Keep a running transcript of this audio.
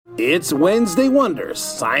It's Wednesday Wonders,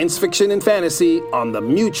 science fiction and fantasy on the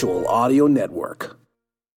Mutual Audio Network.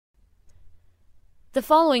 The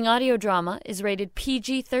following audio drama is rated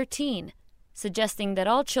PG-13, suggesting that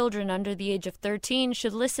all children under the age of 13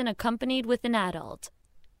 should listen accompanied with an adult.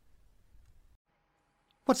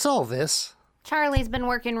 What's all this? Charlie's been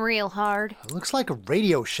working real hard. It looks like a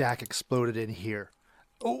Radio Shack exploded in here.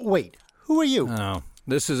 Oh, wait, who are you? Oh,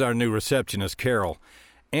 this is our new receptionist, Carol.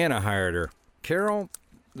 Anna hired her. Carol,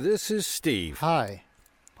 this is Steve. Hi.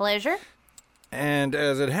 Pleasure? And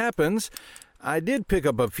as it happens, I did pick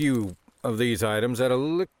up a few of these items at a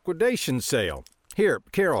liquidation sale. Here,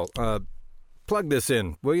 Carol, plug this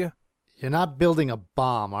in, will you? You're not building a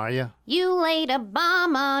bomb, are you? You laid a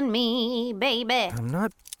bomb on me, baby. I'm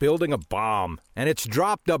not building a bomb, and it's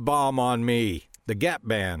dropped a bomb on me. The Gap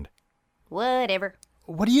Band. Whatever.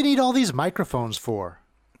 What do you need all these microphones for?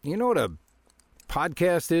 You know what a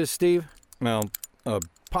podcast is, Steve? Well, a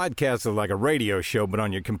podcast is like a radio show, but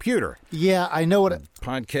on your computer. Yeah, I know what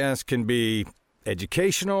Podcast can be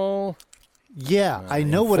educational. Yeah, I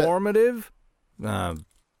know what informative,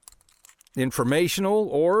 informational,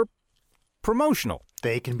 or promotional.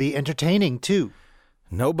 They can be entertaining, too.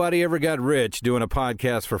 Nobody ever got rich doing a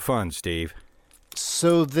podcast for fun, Steve.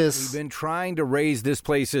 So We've this... been trying to raise this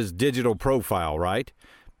place's digital profile, right?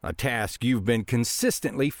 A task you've been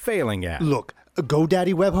consistently failing at. Look,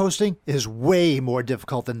 GoDaddy web hosting is way more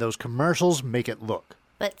difficult than those commercials make it look.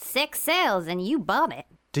 But 6 sales and you bought it.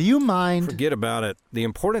 Do you mind... Forget about it. The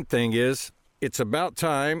important thing is, It's About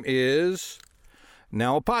Time is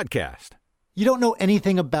now a podcast. You don't know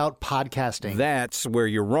anything about podcasting. That's where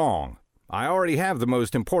you're wrong. I already have the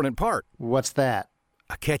most important part. What's that?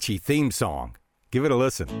 A catchy theme song. Give it a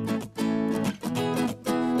listen.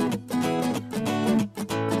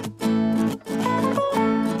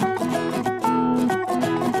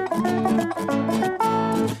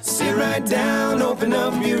 Sit right down, open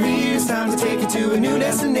up your ears, time to take you to a new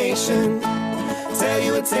destination. Tell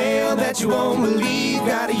you a tale that you won't believe,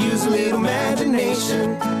 gotta use a little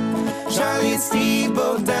imagination. Charlie and Steve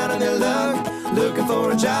both down on their luck, looking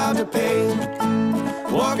for a job to pay.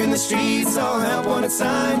 Walking the streets, all help wanted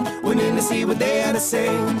sign, went in to see what they had to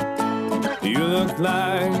say. You look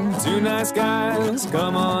like 2 nice guys,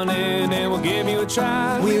 come on in and we'll give you a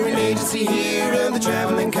try. We're an agency here of the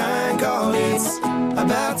traveling kind, called It's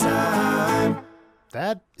About Time.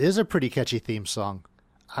 That is a pretty catchy theme song.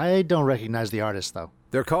 I don't recognize the artist, though.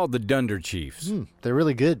 They're called the Dunder Chiefs. They're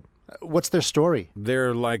really good. What's their story?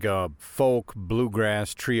 They're like a folk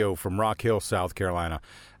bluegrass trio from Rock Hill, South Carolina.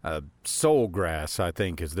 Soulgrass, I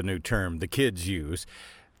think, is the new term the kids use.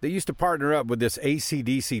 They used to partner up with this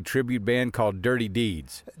AC/DC tribute band called Dirty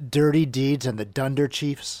Deeds. Dirty Deeds and the Dunder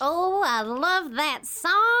Chiefs? Oh, I love that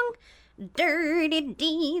song. Dirty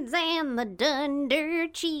Deeds and the Dunder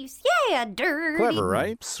Chiefs. Yeah, dirty. Clever,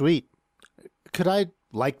 right? Sweet. Could I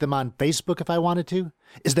like them on Facebook if I wanted to?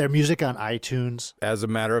 Is their music on iTunes? As a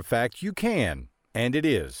matter of fact, you can. And it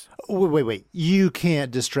is. Wait. You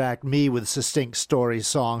can't distract me with succinct story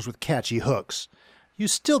songs with catchy hooks. You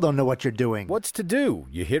still don't know what you're doing. What's to do?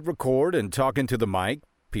 You hit record and talk into the mic.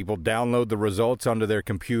 People download the results onto their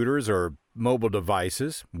computers or mobile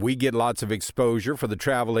devices. We get lots of exposure for the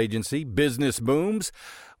travel agency. Business booms.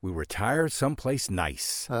 We retire someplace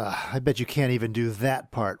nice. I bet you can't even do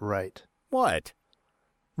that part right. What?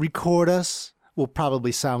 Record us will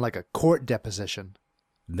probably sound like a court deposition.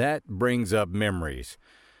 That brings up memories.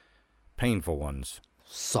 Painful ones.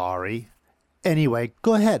 Sorry. Anyway,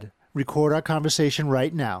 go ahead. Record our conversation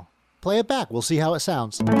right now. Play it back. We'll see how it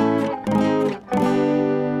sounds.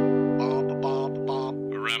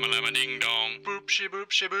 Ram-a-lam-a-ding-dong.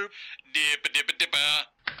 Boop-shi-boop-shi-boop. Dip-a-dip-a-dippa.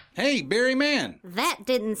 Hey, Barry Mann. That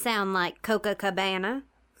didn't sound like Coca-Cabana.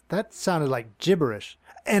 That sounded like gibberish.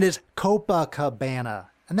 And it's Copacabana.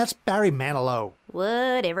 And that's Barry Manilow.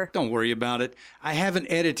 Whatever. Don't worry about it. I haven't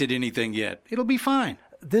edited anything yet. It'll be fine.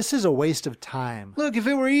 This is a waste of time. Look, if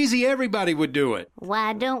it were easy, everybody would do it.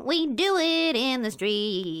 Why don't we do it in the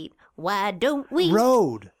street? Why don't we...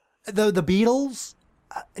 Road. The Beatles?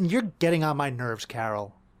 And you're getting on my nerves,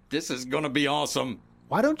 Carol. This is gonna be awesome.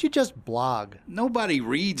 Why don't you just blog? Nobody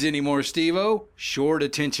reads anymore, Steve-O. Short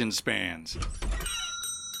attention spans.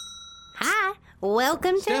 Hi.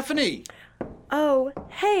 Welcome to... Stephanie! Oh,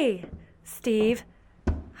 hey, Steve.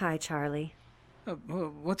 Hi, Charlie.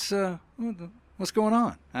 What's going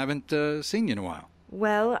on? I haven't seen you in a while.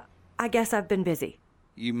 Well, I guess I've been busy.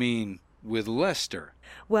 You mean with Lester?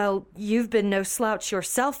 Well, you've been no slouch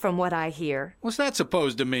yourself from what I hear. What's that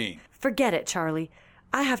supposed to mean? Forget it, Charlie.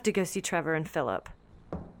 I have to go see Trevor and Philip.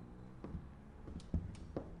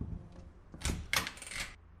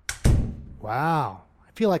 Wow.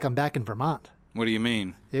 I feel like I'm back in Vermont. What do you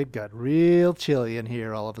mean? It got real chilly in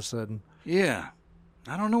here all of a sudden. Yeah.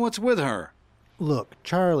 I don't know what's with her. Look,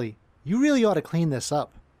 Charlie, you really ought to clean this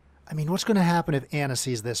up. I mean, what's going to happen if Anna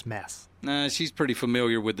sees this mess? She's pretty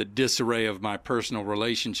familiar with the disarray of my personal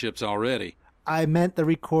relationships already. I meant the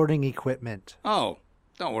recording equipment. Oh,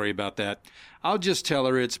 don't worry about that. I'll just tell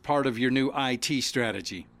her it's part of your new IT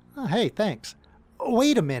strategy. Oh, hey, thanks.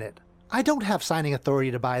 Wait a minute. I don't have signing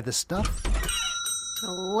authority to buy this stuff.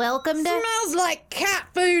 Welcome to... Smells like cat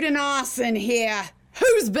food and arse in here.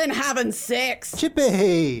 Who's been having sex?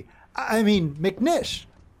 Chippy! I mean, McNish.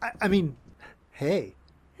 I mean, hey.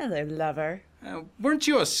 Hello, lover. Weren't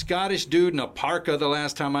you a Scottish dude in a parka the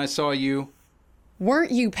last time I saw you?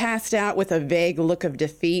 Weren't you passed out with a vague look of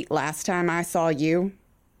defeat last time I saw you?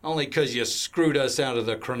 Only 'cause you screwed us out of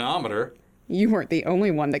the chronometer. You weren't the only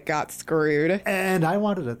one that got screwed. And I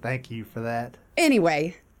wanted to thank you for that.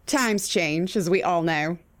 Anyway, times change, as we all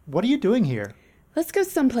know. What are you doing here? Let's go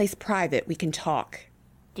someplace private we can talk.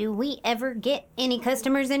 Do we ever get any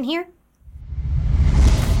customers in here?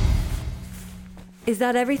 Is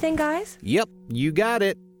that everything, guys? Yep, you got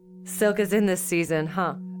it. Silk is in this season,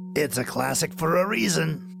 huh? It's a classic for a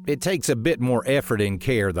reason. It takes a bit more effort and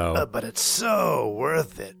care, though. But it's so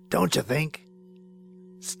worth it, don't you think?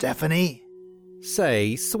 Stephanie?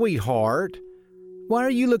 Say, sweetheart, why are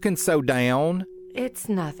you looking so down? It's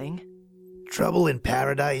nothing. Trouble in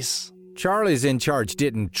paradise? Charlie's in charge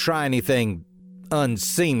didn't try anything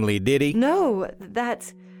unseemly, did he? No,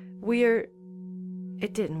 it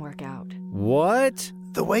didn't work out. What?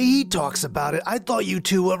 The way he talks about it, I thought you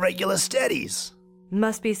two were regular steadies.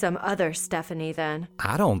 Must be some other Stephanie, then.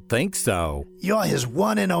 I don't think so. You're his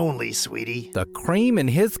one and only, sweetie. The cream in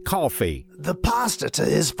his coffee. The pasta to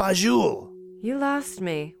his fajoule. You lost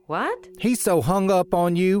me. What? He's so hung up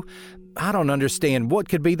on you, I don't understand what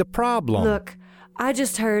could be the problem. Look, I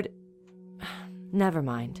just heard... Never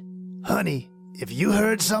mind. Honey, if you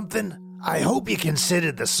heard something, I hope you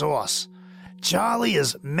considered the source. Charlie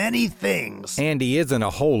is many things. And he isn't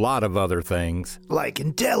a whole lot of other things. Like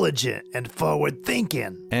intelligent and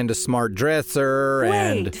forward-thinking. And a smart dresser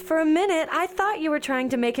and... Wait, for a minute, I thought you were trying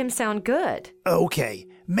to make him sound good. Okay,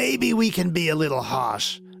 maybe we can be a little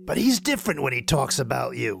harsh, but he's different when he talks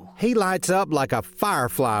about you. He lights up like a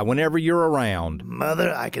firefly whenever you're around.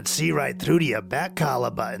 Mother, I could see right through to your back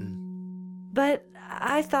collar button. But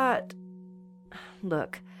I thought...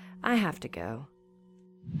 Look, I have to go.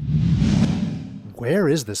 Where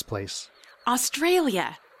is this place?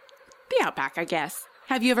 Australia. The outback, I guess.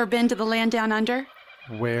 Have you ever been to the land down under?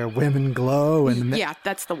 Where women glow and... Yeah,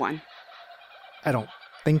 that's the one. I don't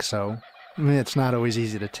think so. I mean, it's not always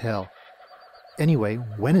easy to tell. Anyway,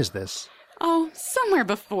 when is this? Oh, somewhere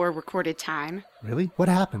before recorded time. Really? What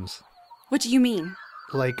happens? What do you mean?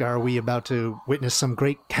 Like, are we about to witness some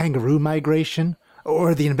great kangaroo migration?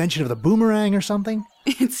 Or the invention of the boomerang or something?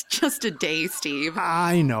 It's just a day, Steve.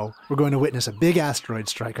 I know. We're going to witness a big asteroid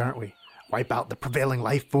strike, aren't we? Wipe out the prevailing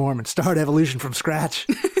life form and start evolution from scratch.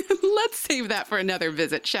 Let's save that for another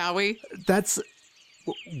visit, shall we?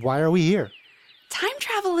 Why are we here? Time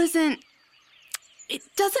travel isn't... It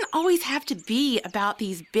doesn't always have to be about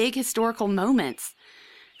these big historical moments.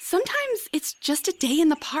 Sometimes it's just a day in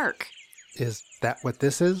the park. Is that what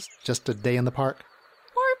this is? Just a day in the park?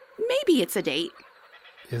 Or maybe it's a date.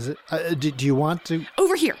 Is it? Do you want to?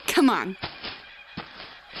 Over here, come on.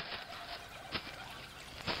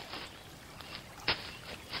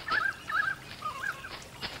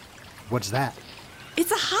 What's that?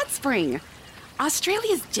 It's a hot spring.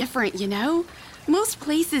 Australia's different, you know? Most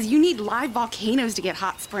places you need live volcanoes to get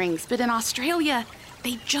hot springs, but in Australia,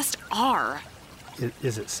 they just are.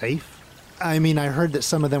 Is it safe? I mean, I heard that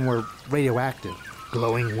some of them were radioactive.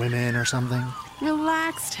 Glowing women or something.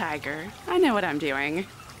 Relax, Tiger. I know what I'm doing.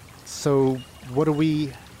 So, what do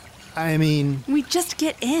we... I mean... We just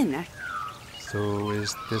get in. So,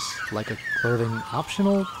 is this like a clothing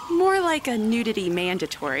optional? More like a nudity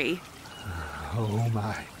mandatory. Oh,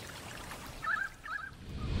 my.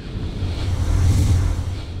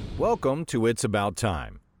 Welcome to It's About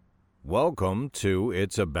Time. Welcome to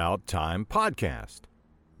It's About Time podcast.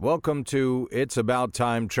 Welcome to It's About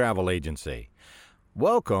Time Travel Agency.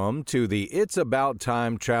 Welcome to the It's About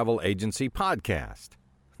Time Travel Agency podcast.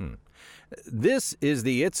 This is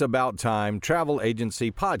the It's About Time Travel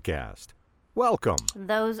Agency podcast. Welcome.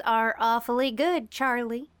 Those are awfully good,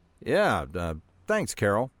 Charlie. Yeah, thanks,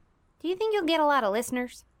 Carol. Do you think you'll get a lot of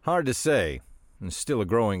listeners? Hard to say. It's still a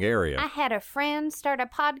growing area. I had a friend start a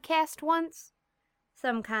podcast once.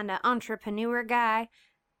 Some kind of entrepreneur guy.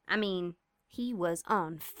 I mean, he was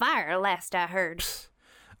on fire last I heard.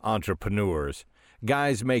 Entrepreneurs.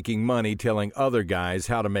 Guys making money telling other guys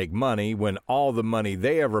how to make money when all the money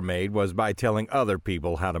they ever made was by telling other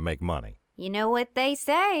people how to make money. You know what they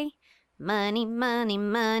say? Money, money,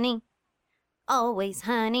 money. Always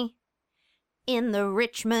honey. In the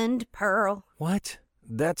Richmond Pearl. What?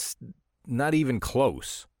 That's not even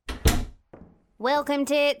close. Welcome,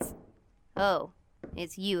 Tits. Oh,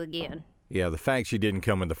 it's you again. Yeah, the fact she didn't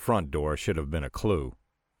come in the front door should have been a clue.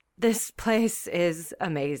 This place is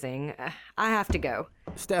amazing. I have to go.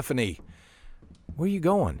 Stephanie, where are you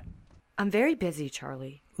going? I'm very busy,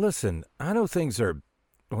 Charlie. Listen, I know things are,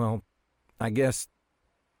 well, I guess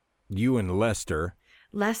you and Lester.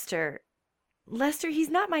 Lester, he's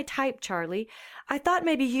not my type, Charlie. I thought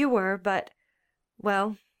maybe you were, but,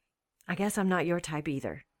 well, I guess I'm not your type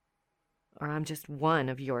either. Or I'm just one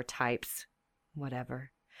of your types.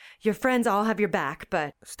 Whatever. Your friends all have your back,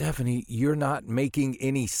 but... Stephanie, you're not making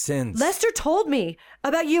any sense. Lester told me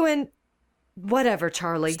about you and... Whatever,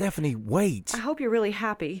 Charlie. Stephanie, wait. I hope you're really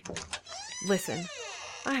happy. Listen,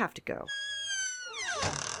 I have to go.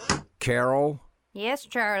 Carol? Yes,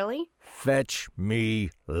 Charlie? Fetch me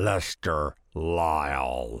Lester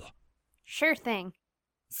Lyle. Sure thing.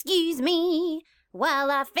 Excuse me while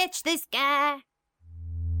I fetch this guy.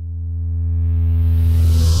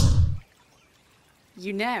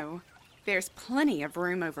 You know, there's plenty of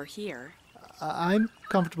room over here. I'm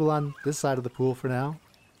comfortable on this side of the pool for now.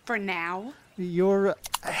 For now? You're...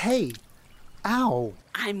 hey! Ow!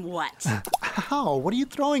 I'm what? Ow! What are you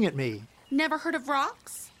throwing at me? Never heard of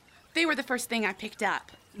rocks? They were the first thing I picked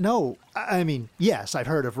up. No, I mean, yes, I've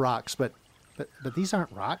heard of rocks, but these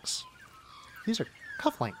aren't rocks. These are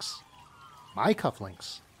cufflinks. My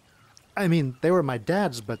cufflinks. I mean, they were my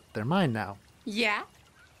dad's, but they're mine now. Yeah?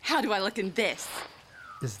 How do I look in this?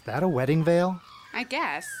 Is that a wedding veil? I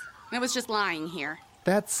guess. I was just lying here.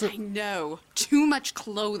 That's... I know. Too much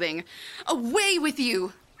clothing. Away with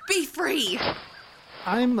you! Be free!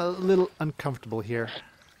 I'm a little uncomfortable here.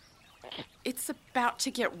 It's about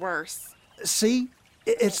to get worse. See?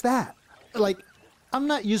 It's that. Like, I'm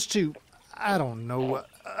not used to, I don't know,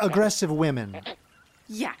 aggressive women.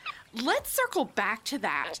 Yeah, let's circle back to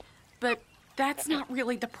that. But that's not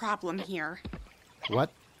really the problem here.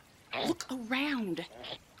 What? Look around.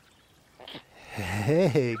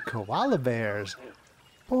 Hey, koala bears.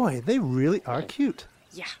 Boy, they really are cute.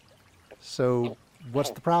 Yeah. So,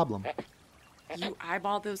 what's the problem? You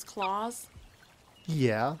eyeball those claws?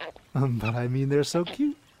 Yeah, but I mean they're so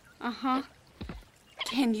cute. Uh-huh.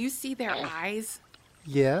 Can you see their eyes?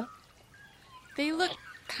 Yeah? They look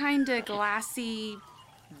kinda glassy,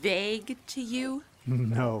 vague to you?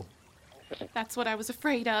 No. That's what I was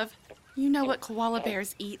afraid of. You know what koala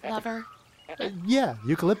bears eat, lover? Yeah,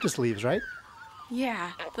 eucalyptus leaves, right?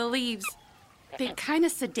 Yeah, the leaves. They kinda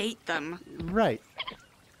sedate them. Right.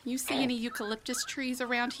 You see any eucalyptus trees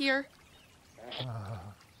around here?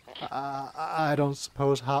 I don't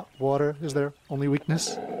suppose hot water is their only weakness.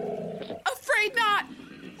 Afraid not!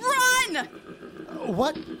 Run!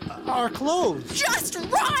 What? Our clothes! Just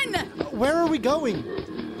run! Where are we going?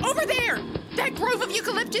 Over there! That grove of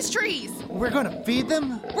eucalyptus trees! We're gonna feed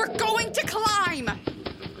them? We're going to climb!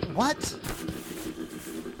 What?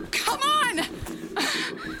 Come on!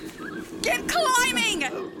 Get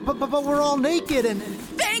climbing! But we're all naked and...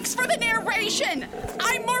 Thanks for the narration!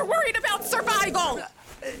 I'm more worried about survival!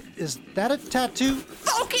 Is that a tattoo?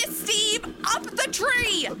 Focus, Steve! Up the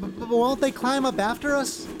tree! But won't they climb up after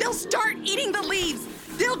us? They'll start eating the leaves!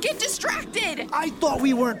 They'll get distracted! I thought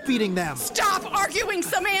we weren't feeding them! Stop arguing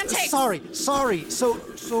semantics! Sorry.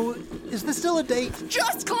 So is this still a date?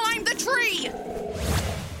 Just climb the tree!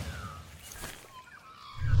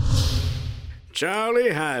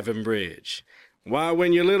 Charlie Hyvenbridge. Why,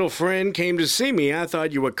 when your little friend came to see me, I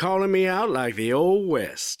thought you were calling me out like the Old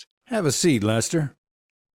West. Have a seat, Lester.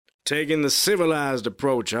 Taking the civilized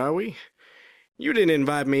approach, are we? You didn't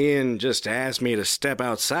invite me in just to ask me to step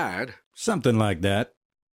outside. Something like that.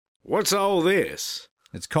 What's all this?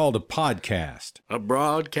 It's called a podcast. A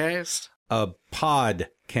broadcast? A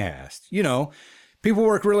podcast. You know, people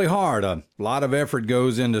work really hard. A lot of effort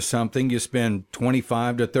goes into something you spend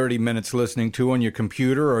 25 to 30 minutes listening to on your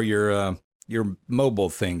computer or your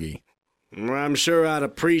mobile thingy. I'm sure I'd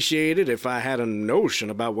appreciate it if I had a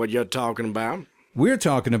notion about what you're talking about. We're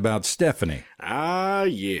talking about Stephanie. Ah,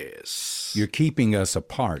 yes. You're keeping us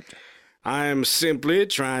apart. I am simply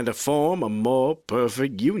trying to form a more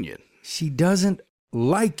perfect union. She doesn't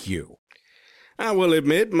like you. I will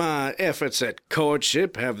admit my efforts at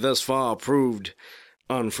courtship have thus far proved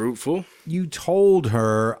unfruitful. You told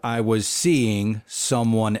her I was seeing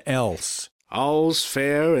someone else. All's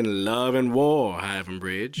fair in love and war,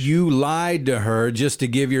 Ivanbridge. You lied to her just to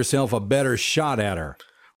give yourself a better shot at her.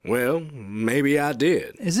 Well, maybe I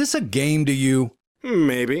did. Is this a game to you?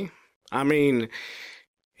 Maybe. I mean,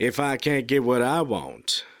 if I can't get what I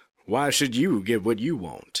want, why should you get what you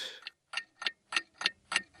want?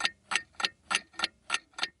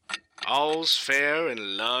 All's fair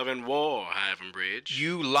in love and war, Ivanbridge.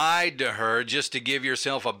 You lied to her just to give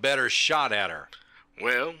yourself a better shot at her.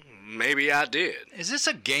 Well, maybe I did. Is this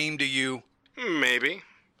a game to you? Maybe.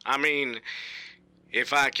 I mean,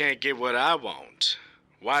 if I can't get what I want,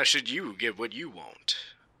 why should you get what you want?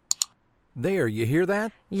 There, you hear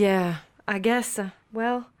that? Yeah, I guess,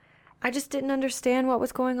 well, I just didn't understand what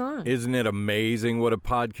was going on. Isn't it amazing what a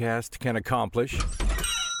podcast can accomplish?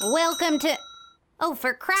 Welcome to... Oh,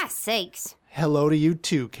 for Christ's sakes. Hello to you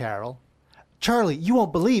too, Carol. Charlie, you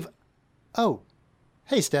won't believe... Oh,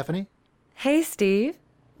 hey, Stephanie. Hey, Steve.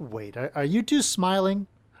 Wait, are you two smiling?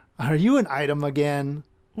 Are you an item again?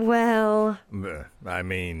 Well... I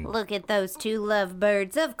mean... Look at those two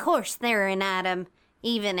lovebirds. Of course they're an item.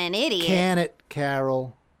 Even an idiot. Can it,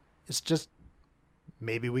 Carol? It's just...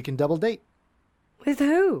 Maybe we can double date. With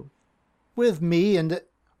who? With me and...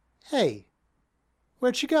 Hey,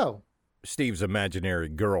 where'd she go? Steve's imaginary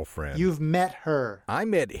girlfriend. You've met her. I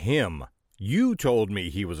met him. You told me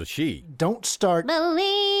he was a she. Don't start...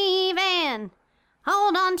 Believe in.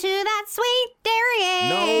 Hold on to that sweet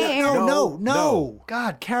derriere. No.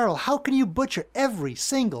 God, Carol, how can you butcher every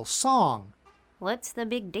single song? What's the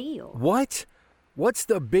big deal? What? What's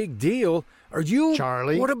the big deal? Are you...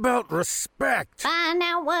 Charlie? What about respect? Find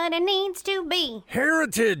out what it needs to be.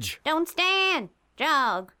 Heritage. Don't stand.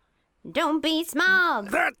 Jog. Don't be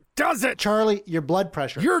smog. That does it. Charlie, your blood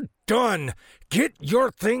pressure. You're done. Get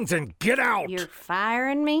your things and get out. You're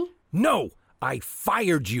firing me? No, I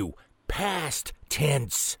fired you. Past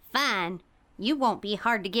tense. Fine. You won't be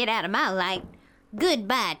hard to get out of my light.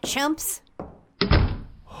 Goodbye, chumps.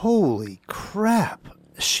 Holy crap.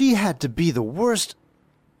 She had to be the worst.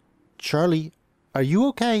 Charlie, are you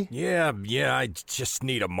okay? Yeah, I just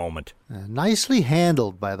need a moment. Nicely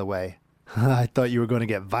handled, by the way. I thought you were going to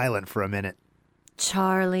get violent for a minute.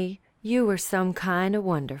 Charlie, you were some kind of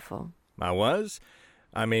wonderful. I was?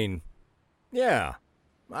 I mean, yeah,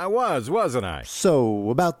 I was, wasn't I? So,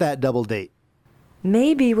 about that double date.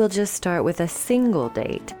 Maybe we'll just start with a single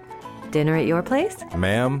date. Dinner at your place?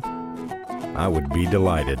 Ma'am, I would be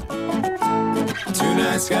delighted. Two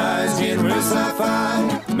nice guys getting real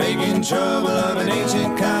sci-fi, making trouble of an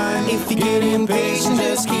ancient kind. If you get impatient,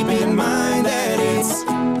 just keep in mind that it's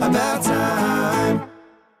about time.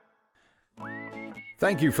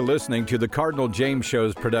 Thank you for listening to the Cardinal James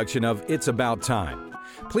Show's production of It's About Time.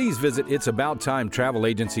 Please visit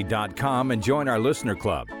it'sabouttimetravelagency.com and join our listener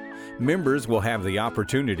club. Members will have the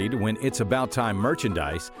opportunity to win It's About Time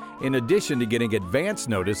merchandise, in addition to getting advance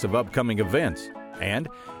notice of upcoming events. And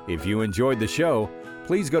if you enjoyed the show,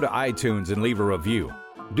 please go to iTunes and leave a review.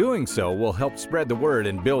 Doing so will help spread the word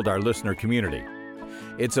and build our listener community.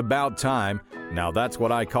 It's About Time, Now That's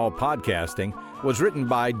What I Call Podcasting, was written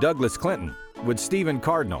by Douglas Clinton with Stephen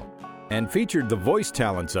Cardinal and featured the voice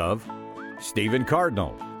talents of Stephen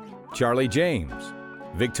Cardinal, Charlie James,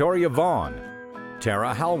 Victoria Vaughn,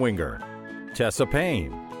 Tara Halwinger, Tessa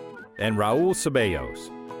Payne, and Raul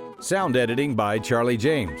Ceballos. Sound editing by Charlie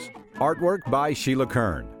James. Artwork by Sheila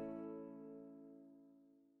Kern.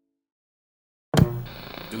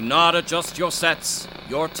 Do not adjust your sets.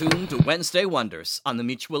 You're tuned to Wednesday Wonders on the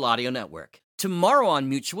Mutual Audio Network. Tomorrow on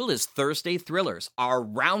Mutual is Thursday Thrillers, our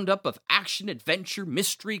roundup of action, adventure,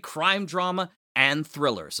 mystery, crime drama, and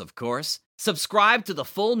thrillers, of course. Subscribe to the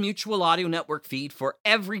full Mutual Audio Network feed for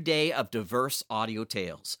every day of diverse audio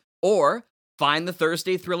tales. Or find the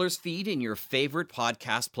Thursday Thrillers feed in your favorite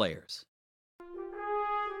podcast players.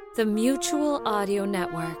 The Mutual Audio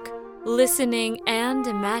Network. Listening and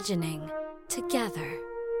imagining together.